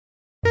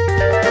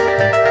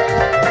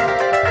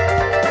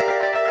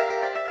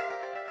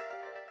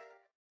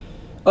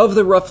Of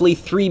the roughly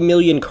 3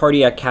 million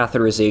cardiac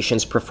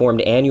catheterizations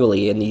performed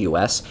annually in the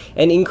U.S.,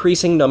 an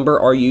increasing number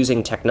are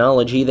using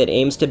technology that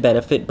aims to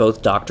benefit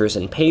both doctors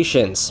and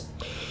patients.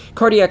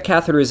 Cardiac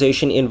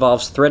catheterization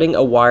involves threading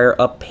a wire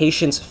up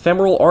patients'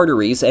 femoral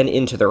arteries and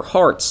into their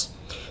hearts.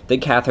 The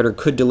catheter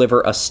could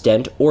deliver a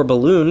stent or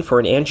balloon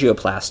for an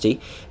angioplasty,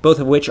 both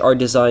of which are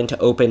designed to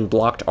open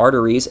blocked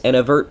arteries and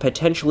avert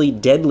potentially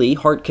deadly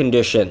heart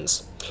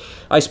conditions.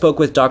 I spoke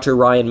with Dr.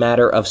 Ryan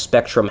Matter of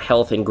Spectrum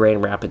Health in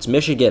Grand Rapids,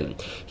 Michigan.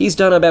 He's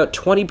done about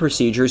 20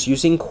 procedures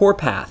using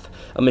CorePath,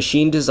 a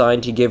machine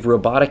designed to give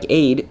robotic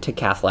aid to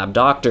cath lab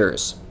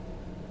doctors.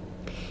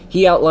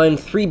 He outlined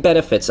 3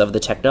 benefits of the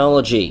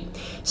technology.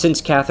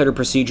 Since catheter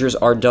procedures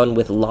are done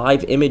with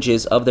live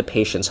images of the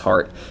patient's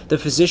heart, the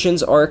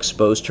physicians are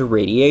exposed to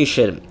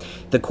radiation.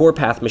 The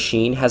CorePath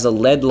machine has a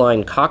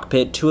lead-lined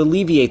cockpit to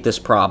alleviate this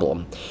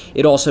problem.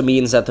 It also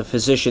means that the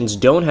physicians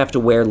don't have to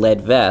wear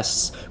lead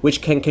vests,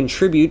 which can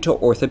contribute to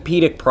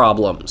orthopedic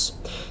problems.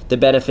 The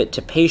benefit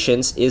to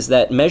patients is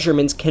that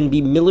measurements can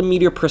be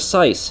millimeter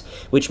precise,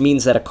 which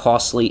means that a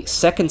costly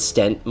second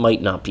stent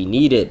might not be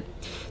needed.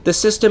 The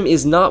system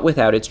is not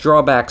without its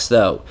drawbacks,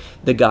 though.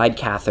 The guide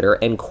catheter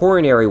and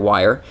coronary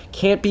wire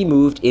can't be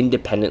moved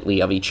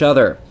independently of each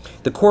other.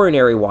 The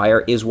coronary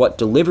wire is what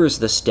delivers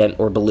the stent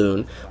or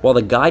balloon, while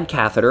the guide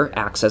catheter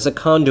acts as a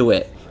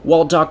conduit.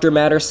 While Dr.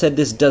 Matter said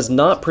this does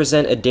not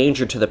present a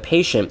danger to the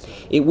patient,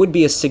 it would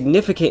be a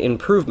significant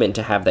improvement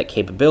to have that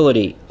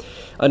capability.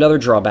 Another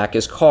drawback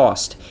is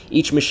cost.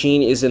 Each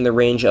machine is in the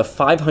range of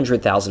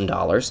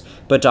 $500,000,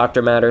 but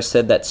Dr. Matter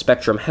said that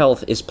Spectrum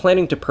Health is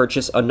planning to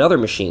purchase another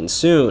machine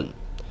soon.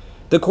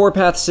 The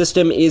CorePath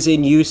system is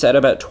in use at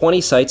about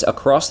 20 sites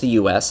across the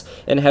U.S.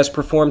 and has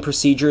performed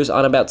procedures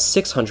on about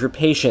 600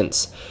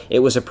 patients. It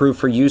was approved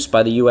for use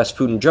by the U.S.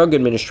 Food and Drug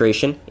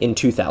Administration in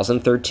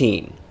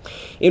 2013.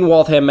 In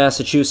Waltham,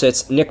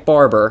 Massachusetts, Nick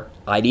Barber,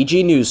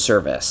 IDG News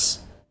Service.